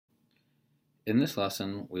In this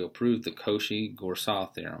lesson, we will prove the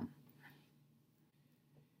Cauchy-Goursat theorem.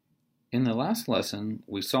 In the last lesson,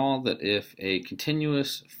 we saw that if a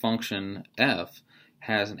continuous function f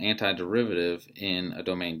has an antiderivative in a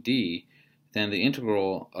domain D, then the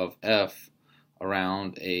integral of f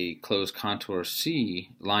around a closed contour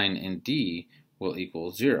C lying in D will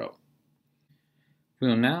equal 0. We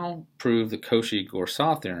will now prove the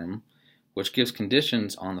Cauchy-Goursat theorem, which gives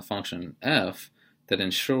conditions on the function f that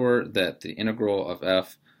ensure that the integral of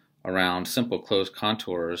f around simple closed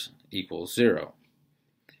contours equals 0.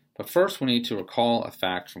 But first we need to recall a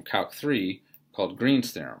fact from Calc 3 called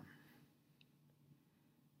Green's theorem.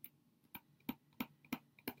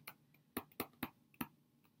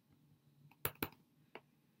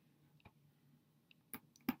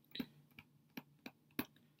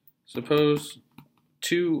 Suppose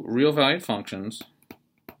two real-valued functions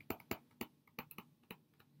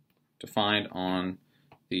defined on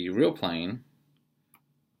the real plane,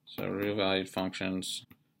 so real-valued functions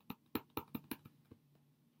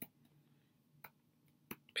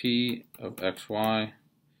p of xy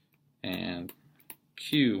and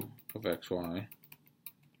q of xy.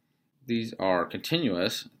 These are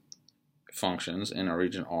continuous functions in our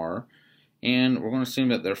region R, and we're going to assume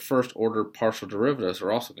that their first order partial derivatives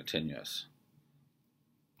are also continuous.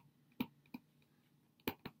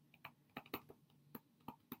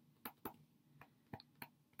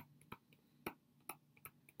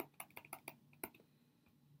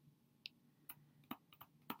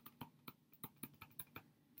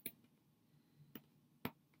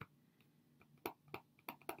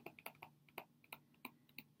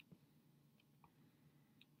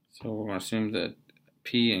 So we're going to assume that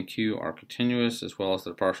p and q are continuous as well as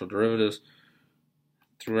their partial derivatives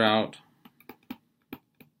throughout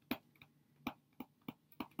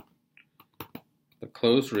the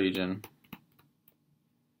closed region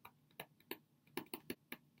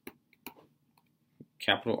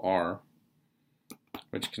capital R,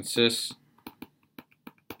 which consists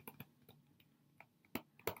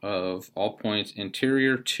of all points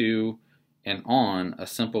interior to and on a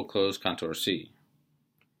simple closed contour C.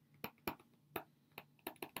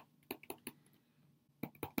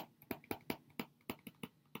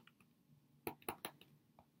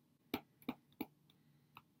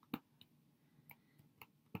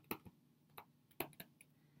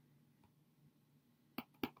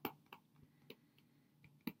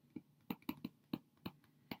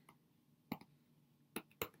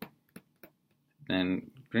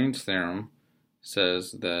 And Green's theorem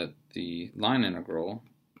says that the line integral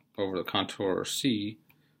over the contour C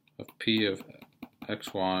of p of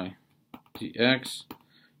xy dx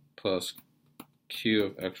plus q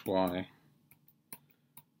of xy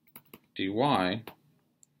dy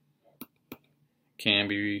can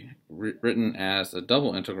be written as a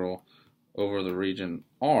double integral over the region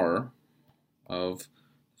R of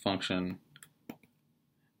function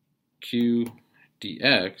q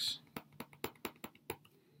dx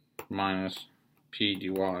minus p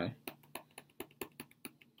dy.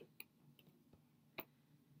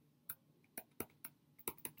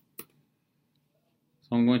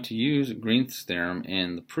 So I'm going to use Green's theorem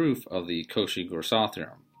in the proof of the Cauchy-Goursat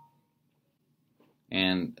theorem.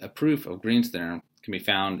 And a proof of Green's theorem can be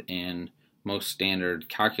found in most standard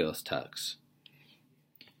calculus texts.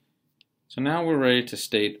 So now we're ready to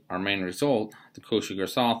state our main result, the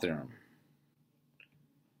Cauchy-Goursat theorem.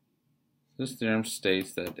 This theorem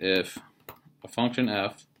states that if a function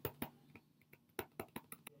f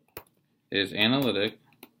is analytic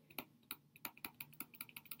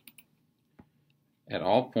at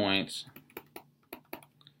all points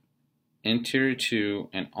interior to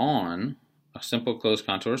and on a simple closed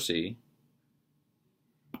contour C,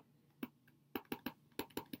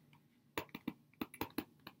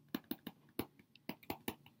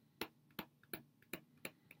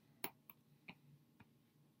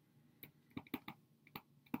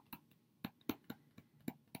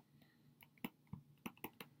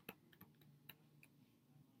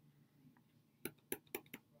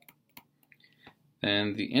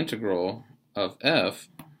 then the integral of f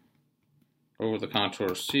over the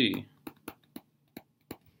contour C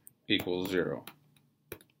equals 0.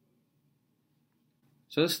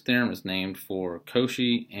 So this theorem is named for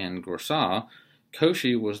Cauchy and Goursat.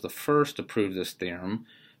 Cauchy was the first to prove this theorem,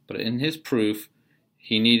 but in his proof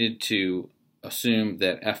he needed to assume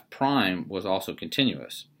that f prime was also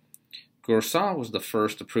continuous. Goursat was the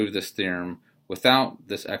first to prove this theorem without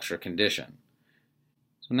this extra condition.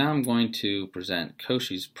 So now I'm going to present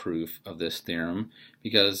Cauchy's proof of this theorem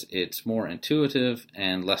because it's more intuitive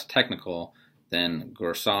and less technical than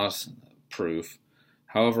Goursat's proof.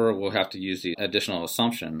 However, we'll have to use the additional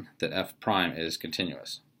assumption that f prime is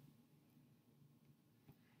continuous.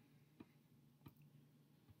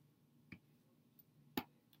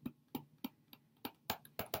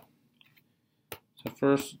 So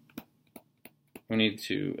first, we need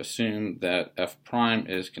to assume that f prime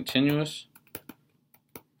is continuous.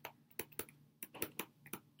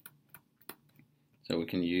 So we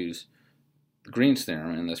can use Green's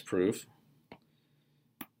theorem in this proof.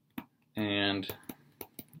 And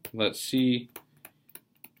let C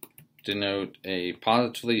denote a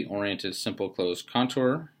positively oriented simple closed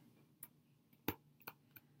contour.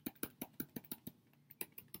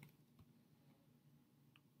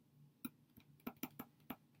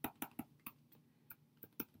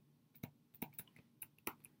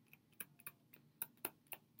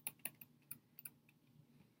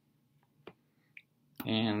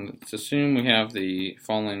 And let's assume we have the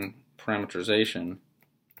following parameterization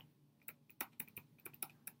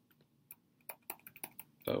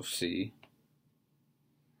of C.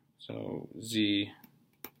 So Z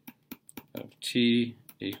of t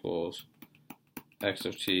equals x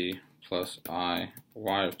of t plus I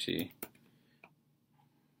y of t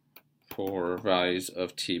for values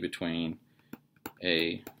of t between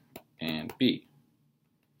A and B.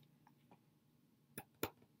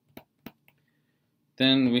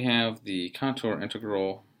 Then we have the contour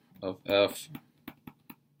integral of f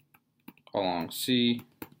along C,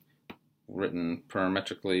 written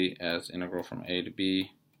parametrically as integral from A to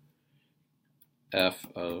B, f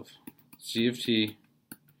of z of t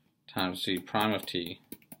times z prime of t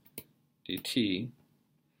dt.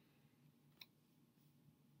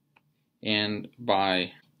 And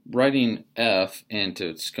by writing f into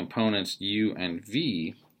its components u and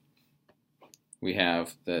v, we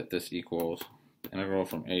have that this equals the integral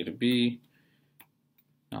from A to B.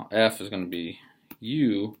 Now f is going to be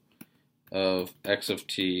u of x of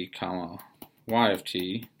t comma y of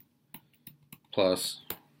t plus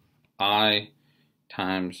I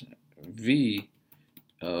times v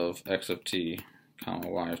of x of t comma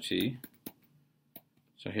y of t.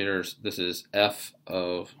 So this is f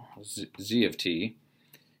of z of t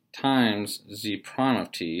times z prime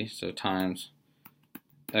of t, so times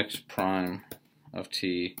x prime of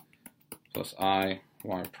t plus I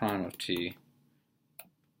y prime of t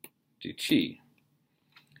dt.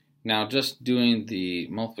 Now just doing the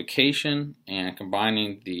multiplication and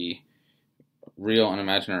combining the real and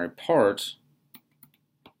imaginary parts,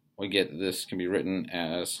 we get that this can be written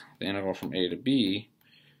as the integral from A to B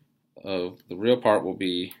of the real part will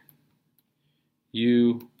be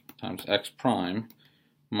u times x prime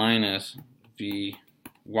minus v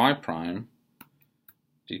y prime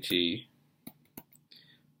dt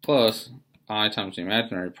plus I times the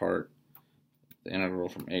imaginary part, the integral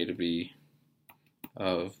from A to B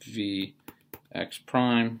of v x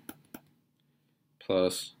prime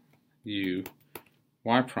plus u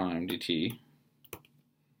y prime dt.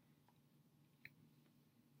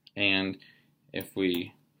 And if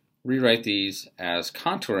we rewrite these as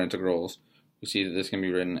contour integrals, we see that this can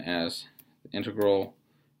be written as the integral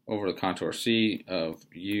over the contour C of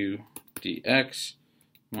u dx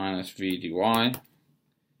minus v dy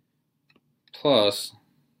plus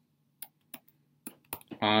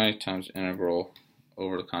I times integral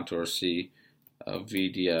over the contour C of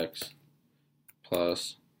v dx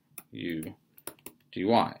plus u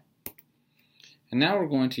dy. And now we're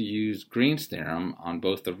going to use Green's theorem on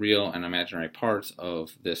both the real and imaginary parts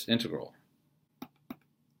of this integral.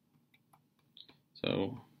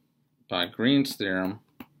 So by Green's theorem,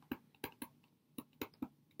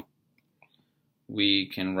 we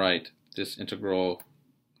can write this integral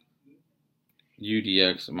u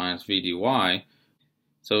dx minus v dy.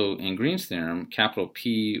 So in Green's theorem, capital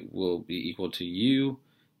P will be equal to u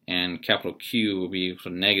and capital Q will be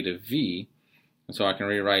equal to negative v. And so I can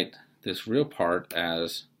rewrite this real part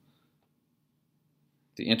as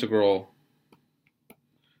the integral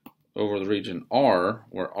over the region R,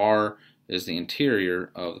 where R is the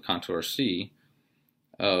interior of the contour C,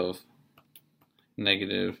 of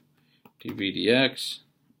negative dv dx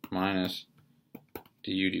minus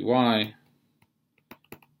du dy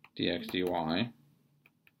dx dy.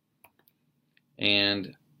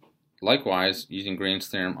 And likewise, using Green's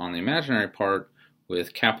theorem on the imaginary part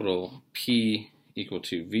with capital P equal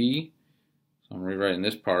to V. So I'm rewriting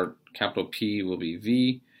this part. Capital P will be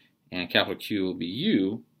V and capital Q will be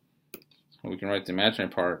U. So we can write the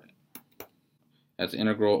imaginary part as the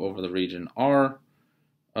integral over the region R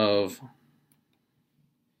of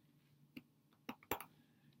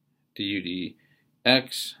du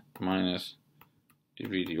dx minus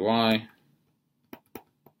dv dy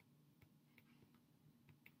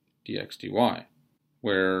dx dy.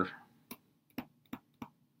 where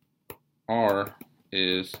R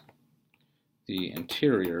is the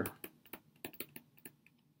interior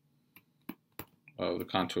of the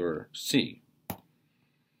contour C.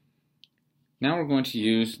 Now we're going to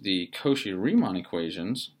use the Cauchy-Riemann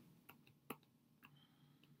equations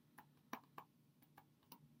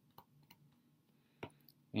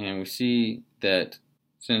and we see that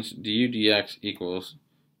since du dx equals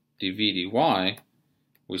dv dy,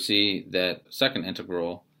 we see that second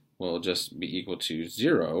integral will just be equal to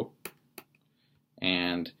 0,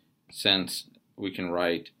 and since we can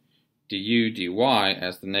write du dy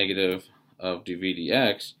as the negative of dv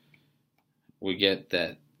dx, we get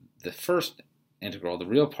that the first integral, the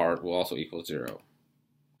real part, will also equal 0.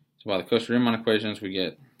 So by the Cauchy-Riemann equations, we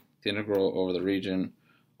get the integral over the region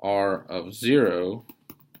r of 0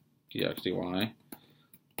 dx dy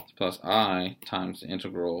plus I times the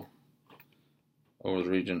integral over the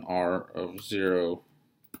region r of 0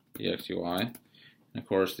 dx dy. And of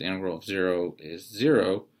course, the integral of 0 is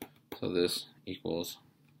 0, so this equals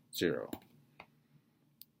 0,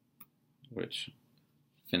 which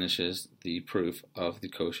finishes the proof of the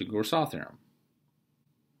Cauchy-Goursat theorem.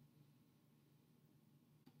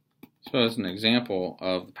 So as an example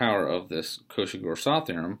of the power of this Cauchy-Goursat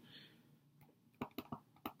theorem,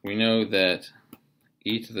 we know that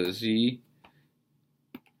e to the z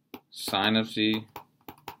sine of z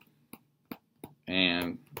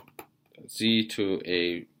and z to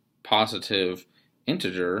a positive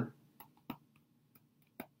integer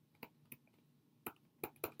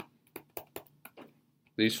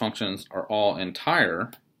these functions are all entire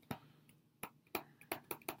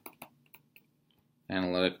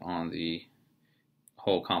analytic on the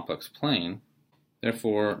whole complex plane.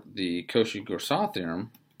 Therefore, the Cauchy-Goursat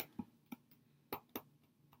theorem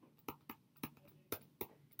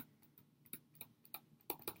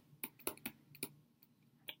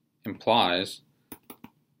implies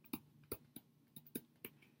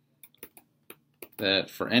that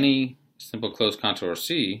for any simple closed contour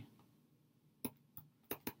C,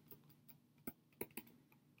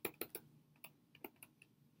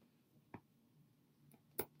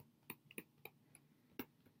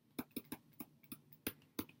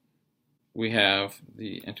 we have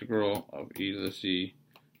the integral of e to the z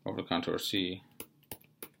over the contour C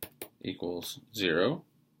equals 0.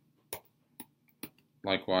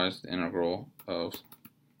 Likewise, the integral of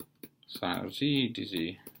sine of z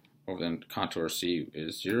dz over the contour C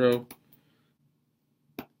is 0.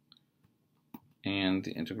 And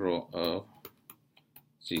the integral of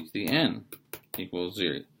z to the n equals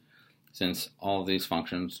 0, since all of these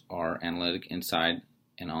functions are analytic inside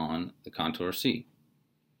and on the contour C.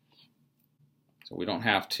 So we don't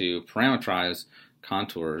have to parameterize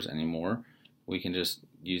contours anymore. We can just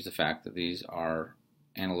use the fact that these are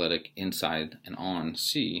analytic inside and on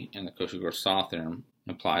C, and the Cauchy-Goursat theorem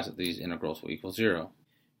implies that these integrals will equal 0.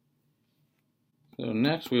 So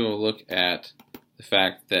next we will look at the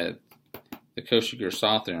fact that the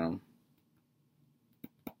Cauchy-Goursat theorem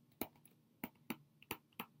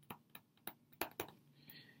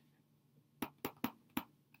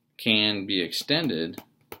can be extended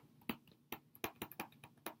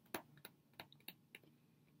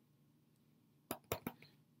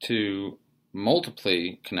to multiply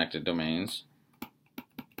connected domains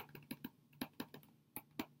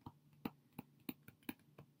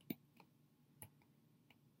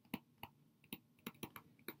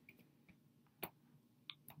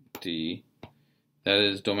D, that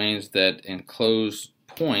is, domains that enclose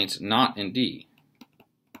points not in D.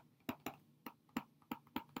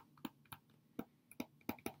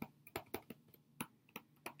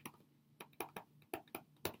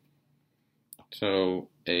 So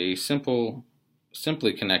a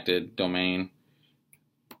simply connected domain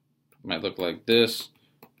might look like this,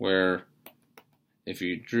 where if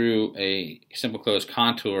you drew a simple closed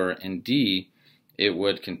contour in D, it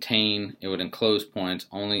would enclose points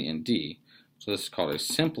only in D. So this is called a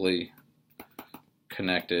simply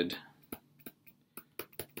connected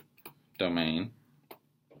domain.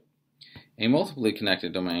 A multiply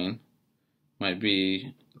connected domain might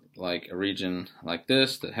be like a region like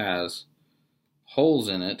this that has holes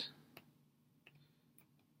in it.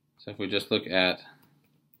 So if we just look at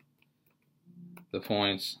the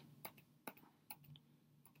points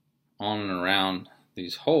on and around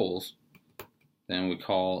these holes, then we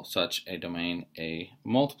call such a domain a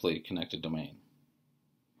multiply connected domain.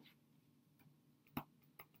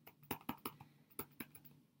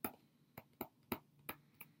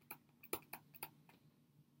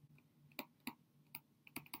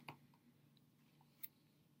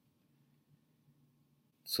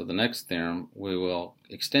 So the next theorem, we will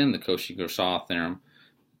extend the Cauchy-Goursat theorem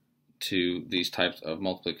to these types of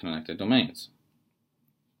multiply connected domains.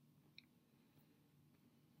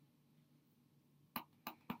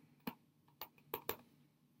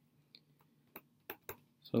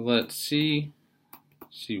 So let C,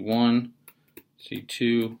 C1,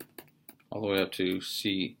 C2, all the way up to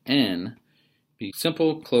Cn be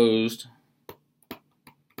simple closed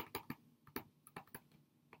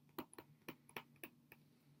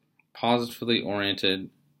positively oriented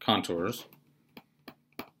contours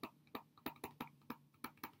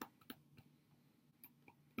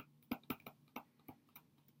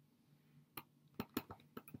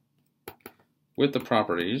with the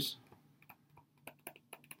properties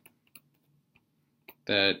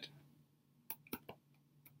that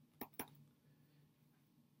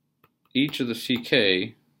each of the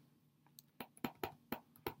CK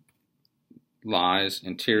lies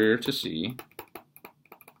interior to C,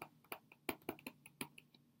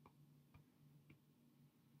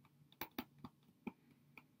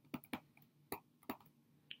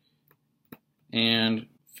 and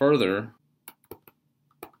further,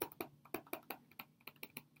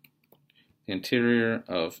 the interior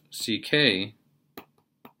of CK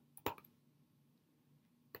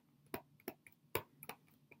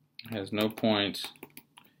has no point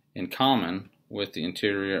in common with the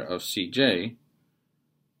interior of CJ,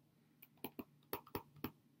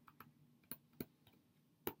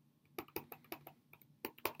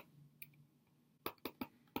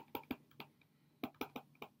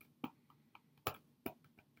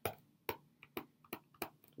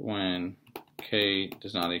 when K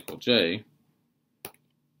does not equal J.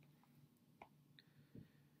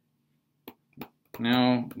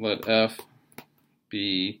 Now let F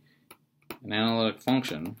be an analytic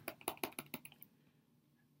function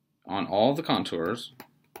on all the contours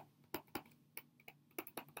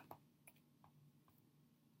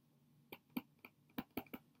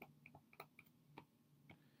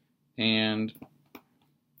and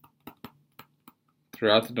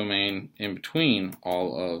throughout the domain in between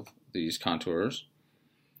all of these contours,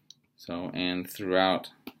 and throughout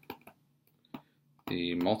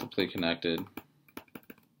the multiply connected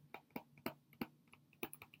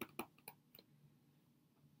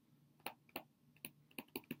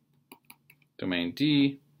domain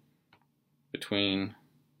D between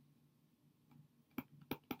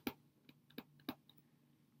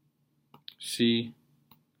C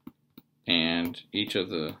and each of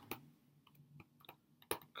the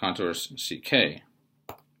contours CK.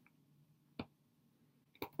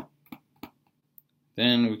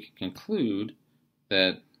 Then we can conclude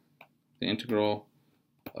that the integral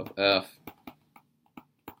of F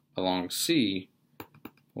along C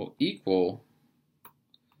will equal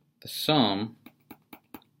the sum,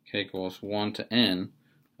 K equals 1 to n,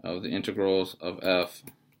 of the integrals of F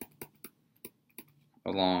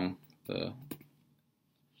along the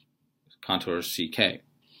contours CK.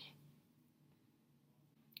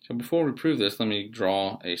 So before we prove this, let me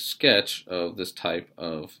draw a sketch of this type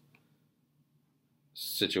of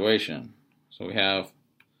situation. So we have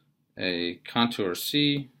a contour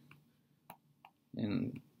C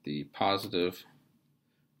in the positive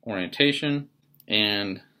orientation,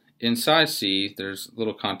 and inside C there's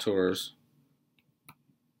little contours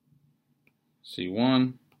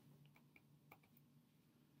C1,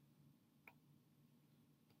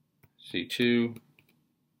 C2,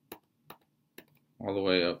 all the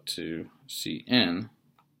way up to Cn,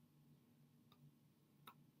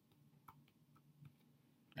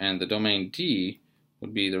 and the domain D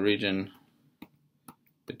would be the region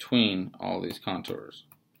between all these contours.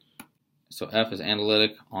 So F is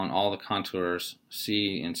analytic on all the contours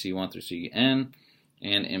C and C1 through Cn,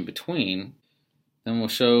 and in between. Then we'll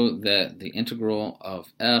show that the integral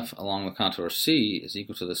of F along the contour C is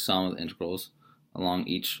equal to the sum of the integrals along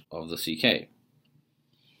each of the CK.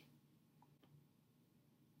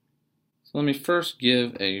 So let me first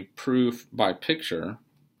give a proof by picture.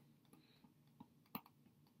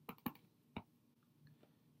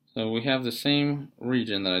 So we have the same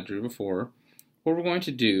region that I drew before. What we're going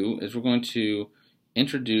to do is we're going to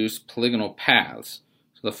introduce polygonal paths.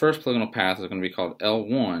 So the first polygonal path is going to be called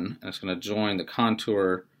L1, and it's going to join the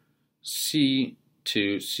contour C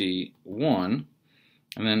to C1.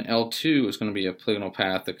 And then L2 is going to be a polygonal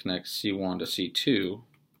path that connects C1 to C2,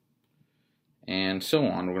 and so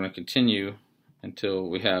on. We're going to continue until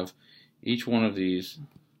we have each one of these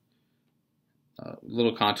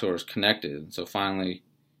little contours connected. So finally,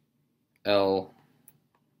 Ln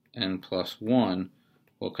plus 1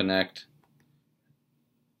 will connect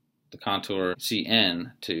the contour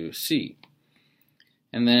Cn to C.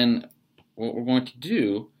 And then what we're going to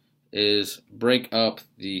do is break up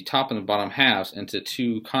the top and the bottom halves into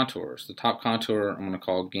two contours. The top contour I'm going to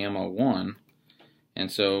call gamma 1,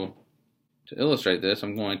 and so to illustrate this,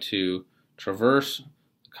 I'm going to traverse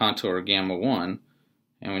the contour gamma 1,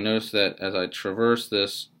 and we notice that as I traverse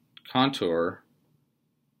this contour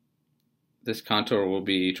will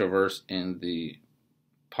be traversed in the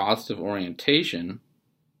positive orientation,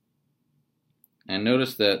 and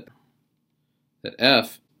notice that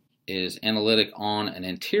f is analytic on and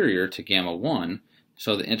interior to gamma 1,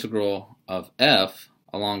 so the integral of f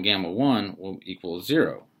along gamma 1 will equal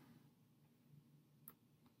 0.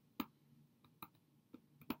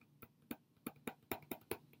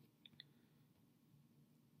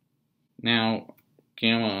 Now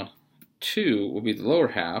gamma 2 will be the lower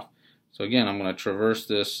half, so again I'm going to traverse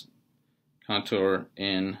this contour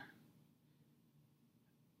in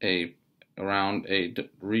around a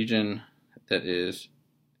region that is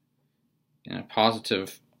in a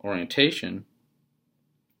positive orientation,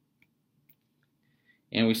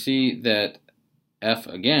 and we see that f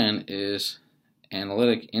again is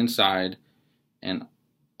analytic inside and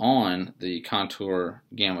on the contour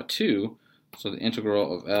gamma 2, so the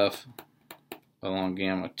integral of f along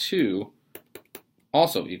gamma 2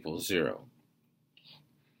 also equals 0.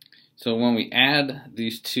 So when we add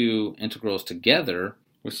these two integrals together,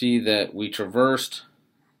 we see that we traversed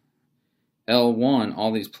L1,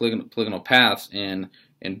 all these polygonal paths, in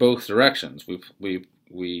both directions.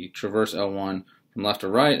 We traverse L1 from left to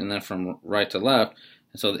right and then from right to left,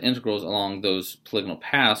 and so the integrals along those polygonal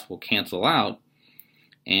paths will cancel out.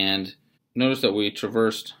 And notice that we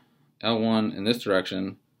traversed L1 in this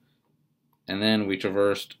direction, and then we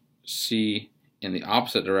traversed C in the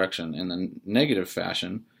opposite direction in the negative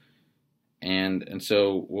fashion, and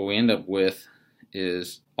so what we end up with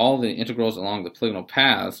is all the integrals along the polygonal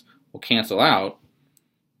paths will cancel out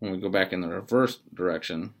when we go back in the reverse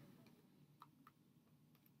direction.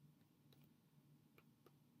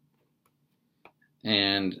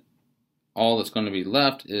 And all that's going to be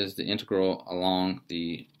left is the integral along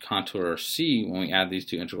the contour C when we add these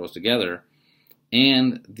two integrals together,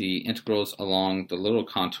 and the integrals along the little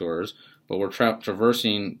contours, but we're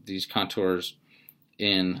traversing these contours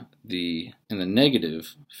in the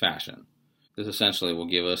negative fashion. This essentially will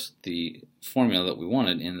give us the formula that we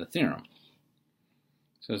wanted in the theorem.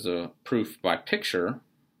 So as a proof by picture,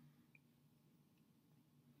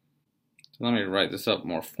 so let me write this up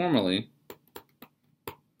more formally.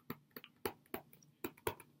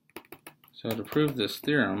 So to prove this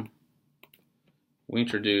theorem, we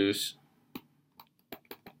introduce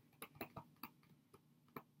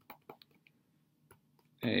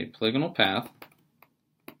a polygonal path.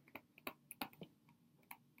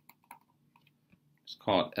 Let's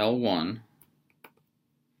call it L1.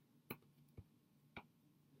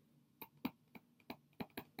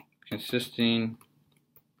 Consisting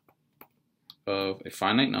of a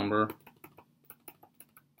finite number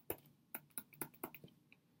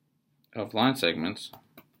of line segments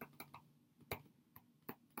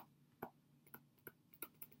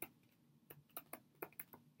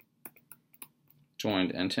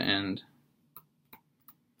joined end to end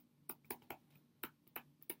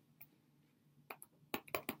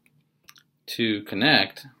to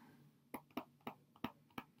connect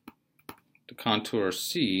the contour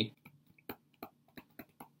C,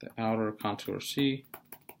 the outer contour C,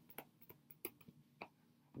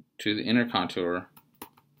 to the inner contour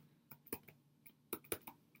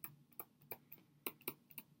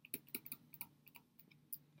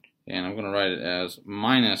and I'm going to write it as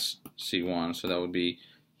minus C1, so that would be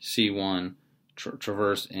C1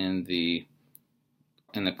 traverse in the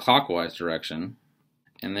clockwise direction,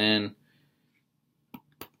 and then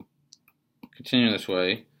continue this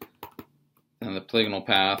way, and the polygonal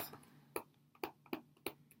path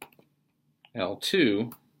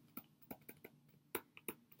L2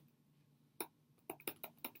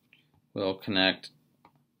 will connect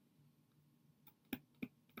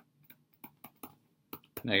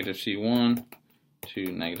negative C1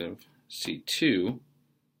 to negative C2,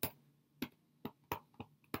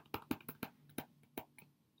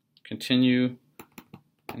 continue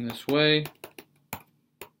in this way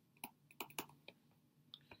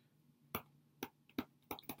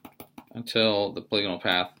until the polygonal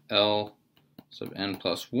path L sub n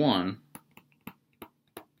plus 1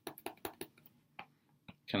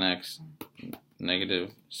 connects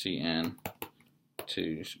negative Cn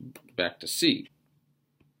to back to C.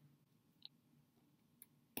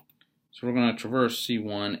 So we're going to traverse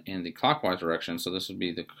C1 in the clockwise direction, so this would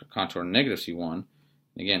be the contour negative C1.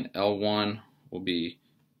 Again, L1 will be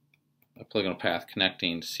a polygonal path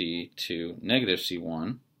connecting C to negative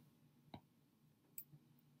C1.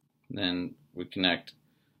 Then we connect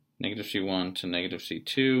negative C1 to negative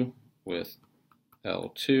C2 with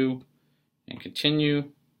L2 and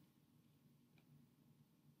continue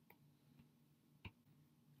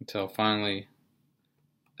until finally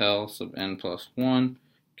L sub n plus 1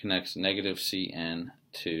 connects negative Cn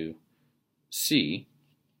to C.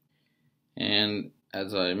 And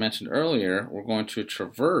as I mentioned earlier, we're going to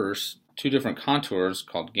traverse two different contours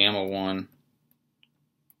called gamma 1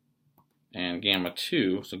 and gamma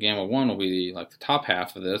 2. So gamma 1 will be like the top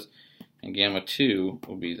half of this, and gamma 2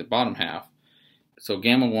 will be the bottom half. So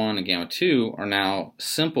gamma 1 and gamma 2 are now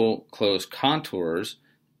simple closed contours,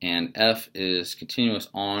 and F is continuous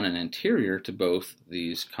on and anterior to both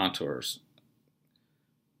these contours.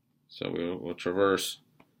 So we'll traverse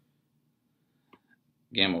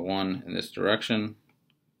gamma 1 in this direction,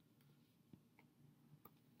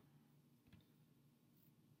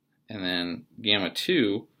 and then gamma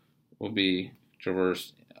 2 will be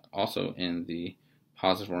traversed also in the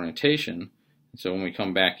positive orientation. So when we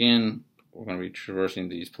come back in, we're going to be traversing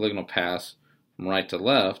these polygonal paths from right to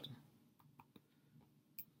left.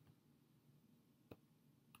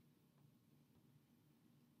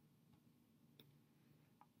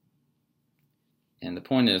 And the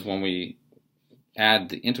point is, when we add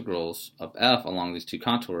the integrals of f along these two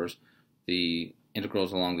contours, the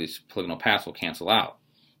integrals along these polygonal paths will cancel out.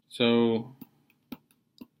 So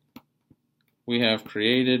we have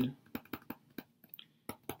created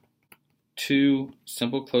two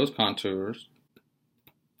simple closed contours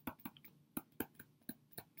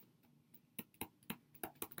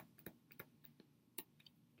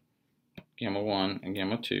gamma 1 and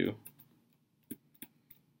gamma 2.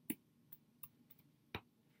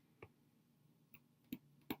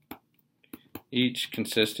 Each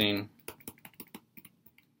consisting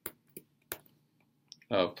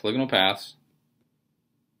of polygonal paths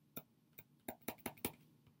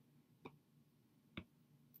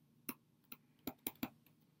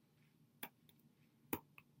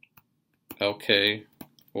LK,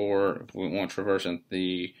 or if we want to traverse in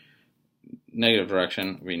the negative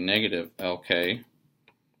direction, it would be negative LK,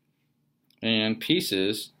 and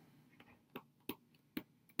pieces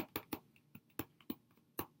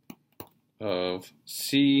of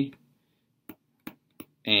C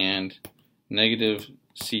and negative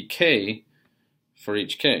CK for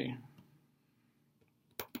each K.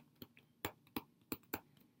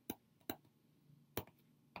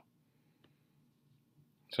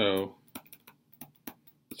 So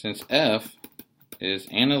since F is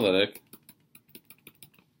analytic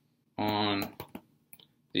on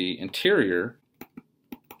the interior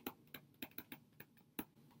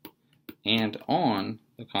and on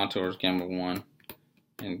the contours gamma 1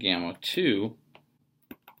 and gamma 2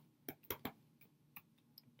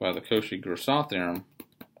 by the Cauchy-Goursat theorem,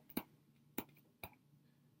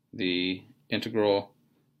 the integral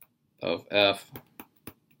of f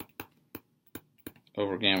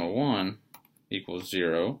over gamma 1 equals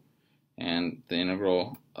 0, and the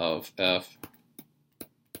integral of f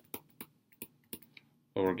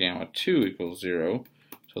over gamma 2 equals 0.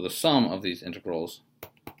 So the sum of these integrals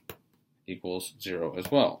equals 0 as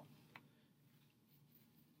well.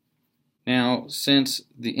 Now, since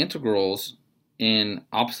the integrals in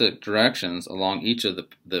opposite directions along each of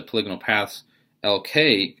the polygonal paths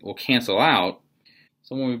LK will cancel out,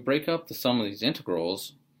 so when we break up the sum of these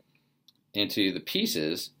integrals into the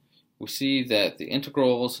pieces, we see that the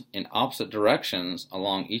integrals in opposite directions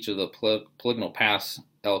along each of the polygonal paths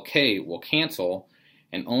LK will cancel,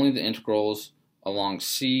 and only the integrals along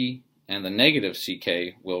C and the negative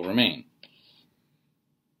CK will remain.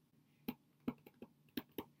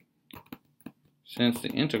 Since the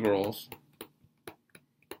integrals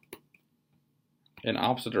in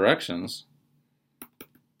opposite directions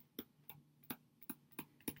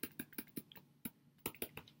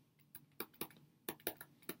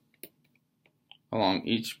along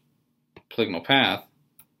each polygonal path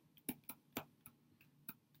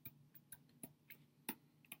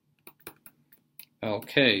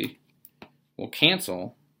LK will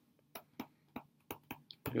cancel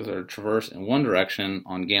because they're traverse in one direction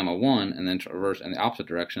on gamma 1 and then traverse in the opposite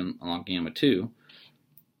direction along gamma 2.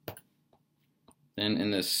 Then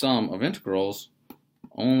in this sum of integrals,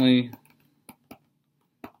 only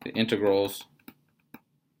the integrals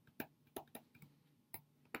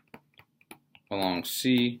along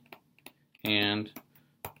C and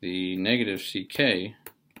the negative CK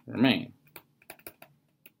remain.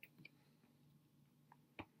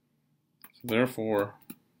 So therefore,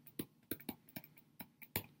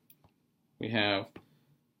 we have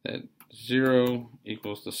that 0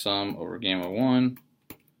 equals the sum over gamma 1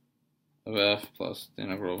 of f plus the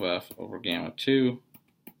integral of f over gamma 2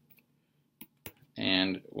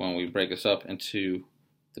 And when we break this up into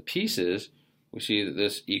the pieces, we see that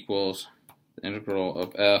this equals the integral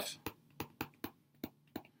of f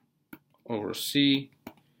over c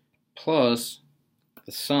plus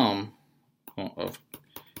the sum of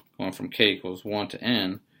going from k equals 1 to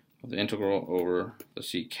n of the integral over the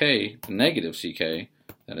ck, the negative ck,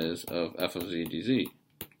 that is, of f of z dz.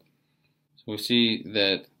 So we see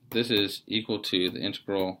that this is equal to the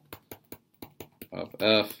integral of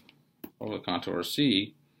f over the contour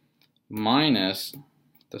c minus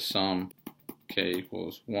the sum k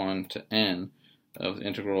equals 1 to n of the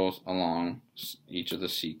integrals along each of the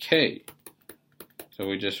ck. So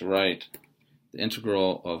we just write the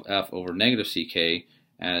integral of f over negative ck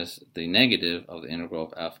as the negative of the integral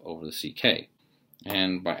of f over the ck.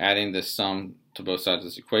 And by adding this sum to both sides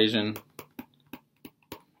of this equation,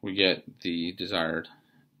 we get the desired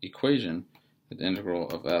equation, that the integral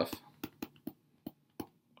of f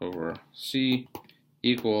over c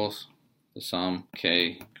equals the sum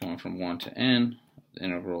k going from 1 to n of the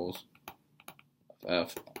integrals of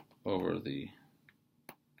f over the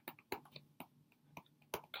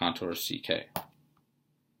contour ck.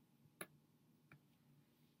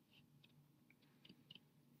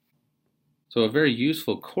 So a very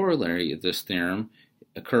useful corollary of this theorem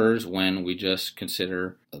occurs when we just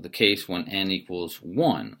consider the case when n equals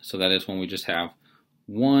 1. So that is when we just have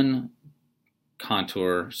one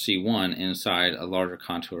contour C1 inside a larger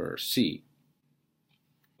contour C.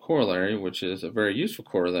 Corollary, which is a very useful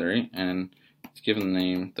corollary, and it's given the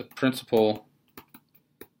name the principle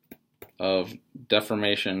of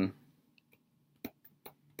deformation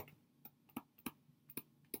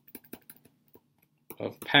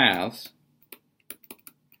of paths.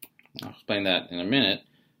 I'll explain that in a minute.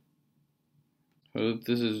 So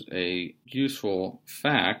this is a useful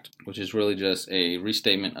fact, which is really just a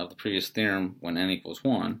restatement of the previous theorem when n equals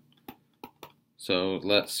 1. So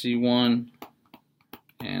let C1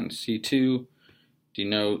 and C2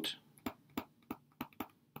 denote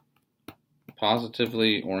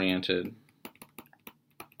positively oriented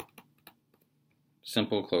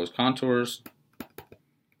simple closed contours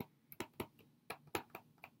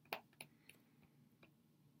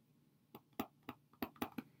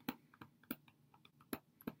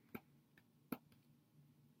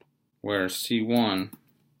where C1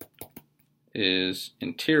 is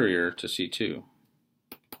interior to C2.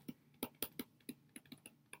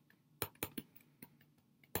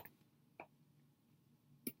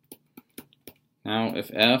 Now,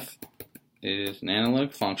 if f is an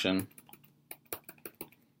analytic function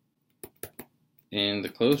in the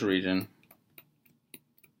closed region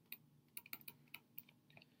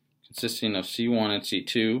consisting of C1 and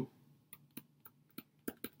C2,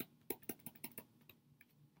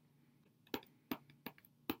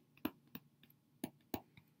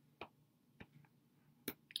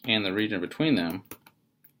 and the region between them,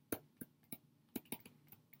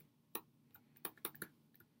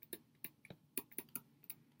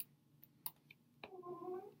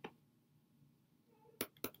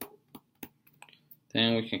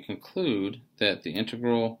 then we can conclude that the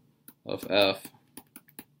integral of f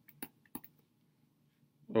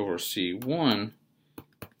over C1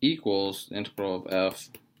 equals the integral of f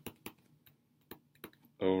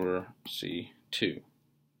over C2.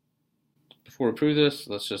 Before we prove this,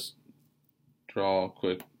 let's just draw a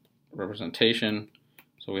quick representation.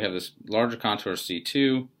 So we have this larger contour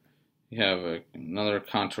C2, we have another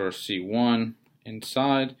contour C1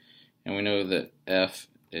 inside, and we know that f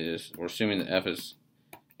is, we're assuming that f is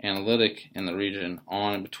analytic in the region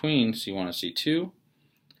on and between C1 and C2.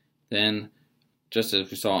 Then, just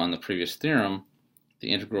as we saw in the previous theorem,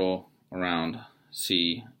 the integral around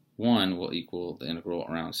C1 will equal the integral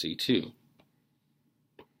around C2.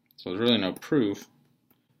 So there's really no proof.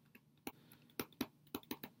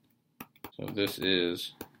 So this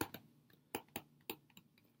is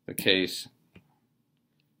the case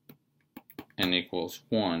n equals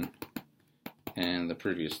 1 in the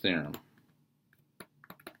previous theorem.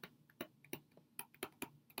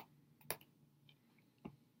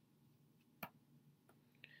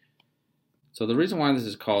 So the reason why this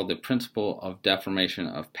is called the principle of deformation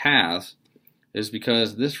of paths is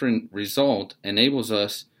because this result enables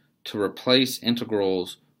us to replace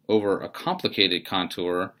integrals over a complicated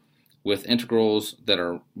contour with integrals that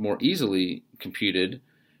are more easily computed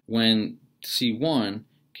when C1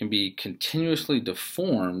 can be continuously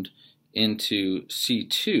deformed into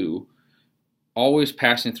C2, always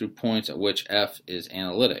passing through points at which f is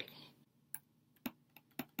analytic.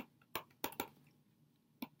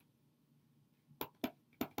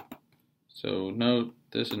 So note,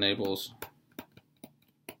 this enables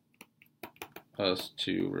us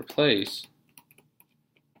to replace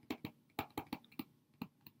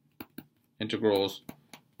integrals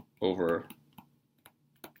over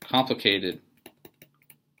complicated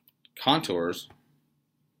contours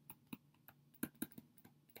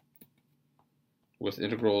with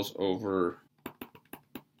integrals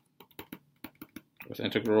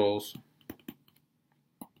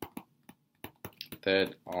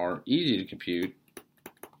that are easy to compute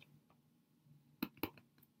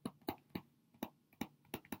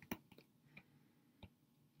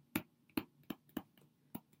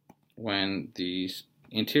when the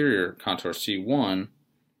interior contour C1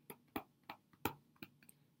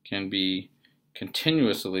 can be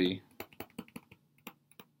continuously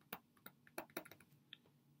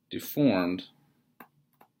deformed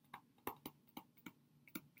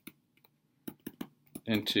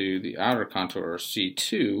into the outer contour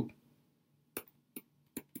C2,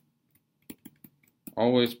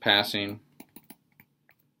 always passing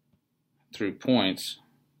through points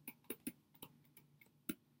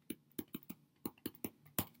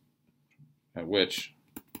at which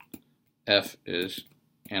f is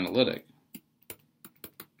analytic.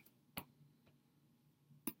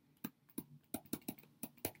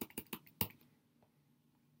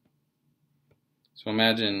 So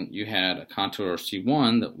imagine you had a contour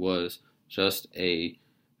C1 that was just a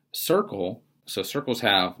circle. So circles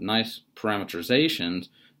have nice parameterizations.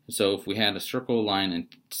 So if we had a circle line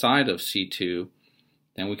inside of C2,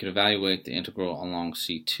 then we could evaluate the integral along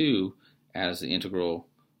C2 as the integral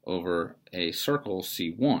over a circle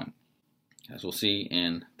C1, as we'll see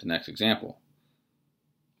in the next example.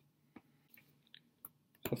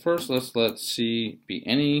 So first, let's let C be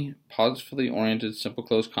any positively oriented simple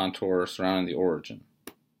closed contour surrounding the origin.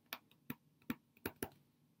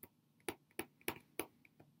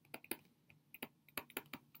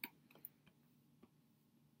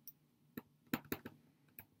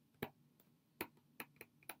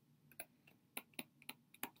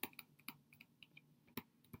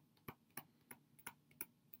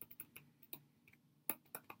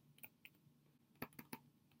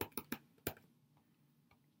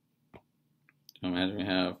 So imagine we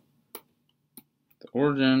have the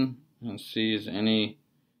origin, and C is any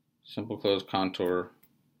simple closed contour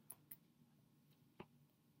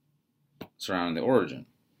surrounding the origin.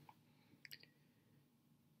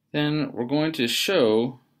 Then we're going to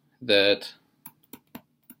show that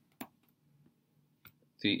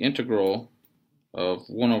the integral of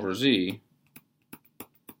 1 over z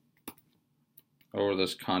over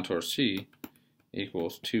this contour C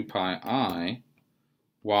equals 2 pi I,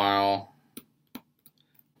 while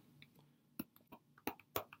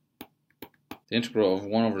the integral of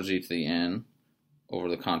 1 over z to the n over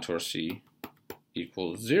the contour C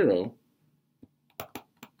equals 0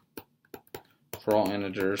 for all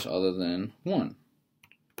integers other than 1.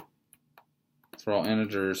 For all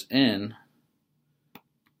integers n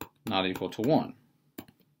not equal to 1.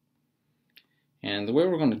 And the way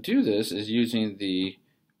we're going to do this is using the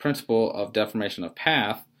principle of deformation of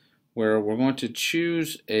path, where we're going to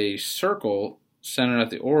choose a circle centered at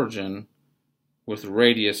the origin with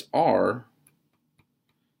radius r,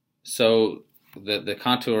 so that the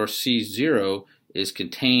contour C0 is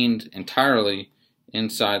contained entirely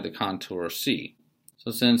inside the contour C.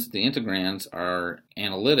 So since the integrands are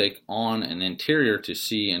analytic on and interior to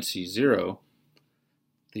C and C0,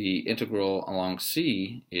 the integral along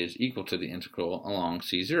C is equal to the integral along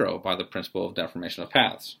C0 by the principle of deformation of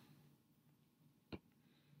paths.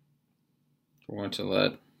 We're going to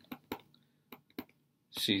let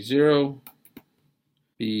C0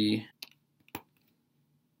 be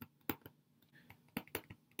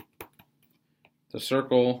the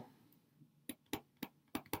circle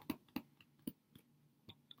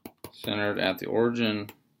centered at the origin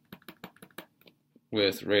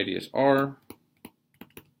with radius r,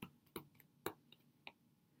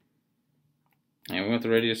 and we want the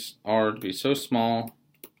radius r to be so small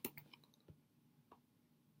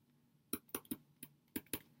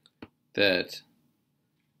that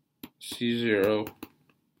C0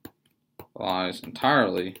 lies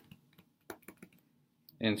entirely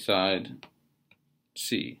inside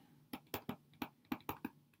C.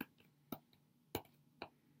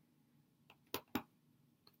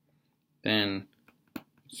 Then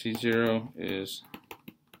C0 is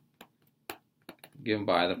given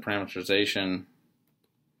by the parameterization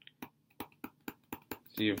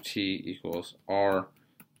C of t equals r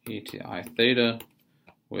e to I theta,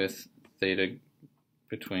 with theta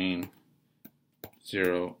between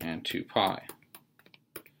 0 and 2 pi.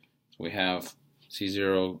 So we have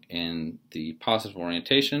C0 in the positive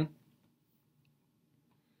orientation.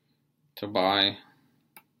 So by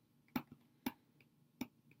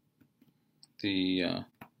the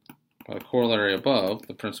by the corollary above,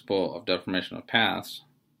 the principle of deformation of paths,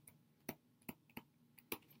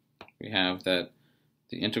 we have that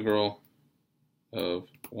the integral of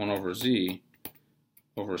 1 over z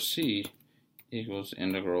over c equals the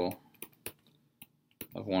integral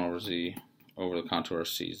of 1 over z over the contour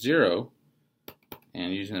c0.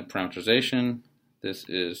 And using the parameterization, this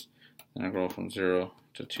is the integral from 0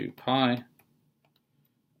 to 2 pi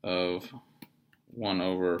of 1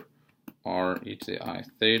 over r e to the I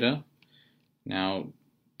theta. Now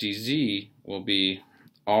dz will be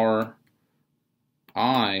r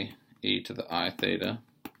I e to the I theta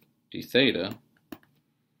d theta.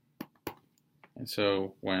 And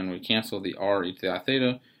so when we cancel the r e to the I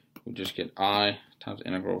theta, we just get I times the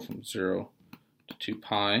integral from 0 to 2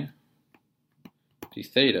 pi d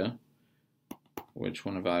theta, which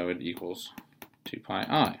when evaluated equals 2 pi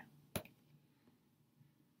I.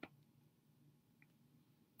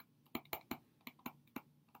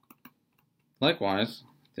 Likewise,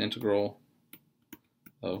 the integral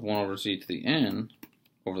of 1 over z to the n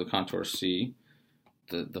over the contour c,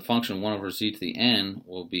 the function 1 over z to the n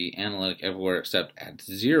will be analytic everywhere except at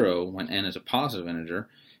 0 when n is a positive integer.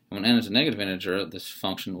 And when n is a negative integer, this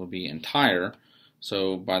function will be entire.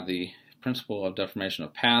 So by the principle of deformation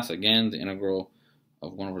of paths, again, the integral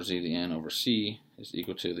of 1 over z to the n over c is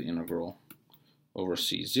equal to the integral over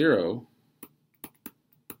c0.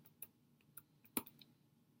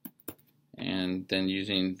 And then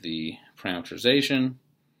using the parameterization,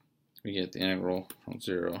 we get the integral from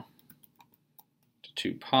 0 to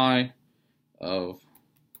 2 pi of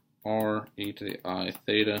r e to the I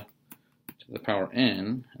theta to the power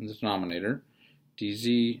n in the denominator.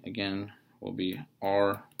 dz, again, will be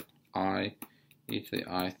r I e to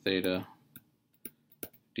the I theta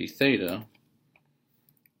d theta.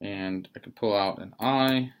 And I can pull out an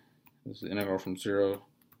I. This is the integral from 0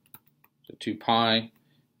 to 2 pi.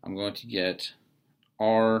 I'm going to get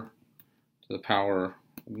r to the power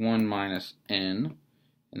 1 minus n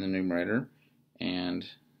in the numerator, and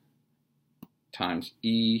times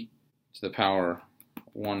e to the power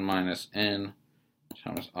 1 minus n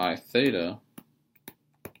times I theta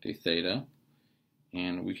d theta.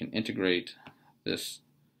 And we can integrate this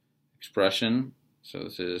expression. So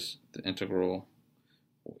this is the integral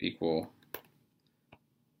will equal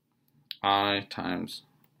I times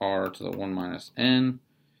r to the 1 minus n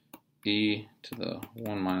e to the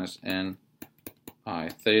 1 minus n I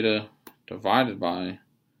theta divided by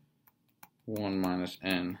 1 minus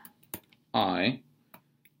n I,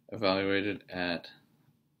 evaluated at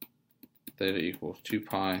theta equals 2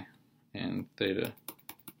 pi and theta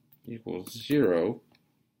equals 0.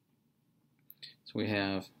 So we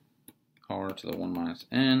have r to the 1 minus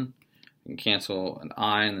n. We can cancel an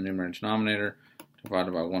I in the numerator and denominator,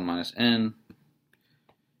 divided by 1 minus n.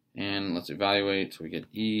 And let's evaluate. So we get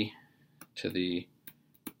e to the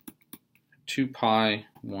 2 pi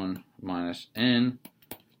 1 minus n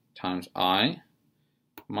times I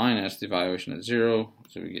minus the evaluation at 0.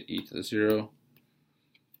 So we get e to the 0.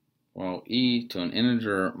 Well, e to an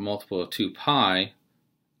integer multiple of 2 pi,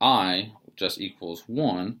 I just equals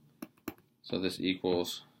 1. So this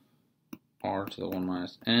equals r to the 1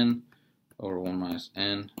 minus n over 1 minus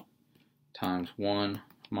n times 1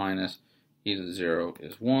 minus e to the 0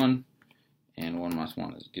 is 1, and 1 minus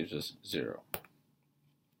 1 gives us 0.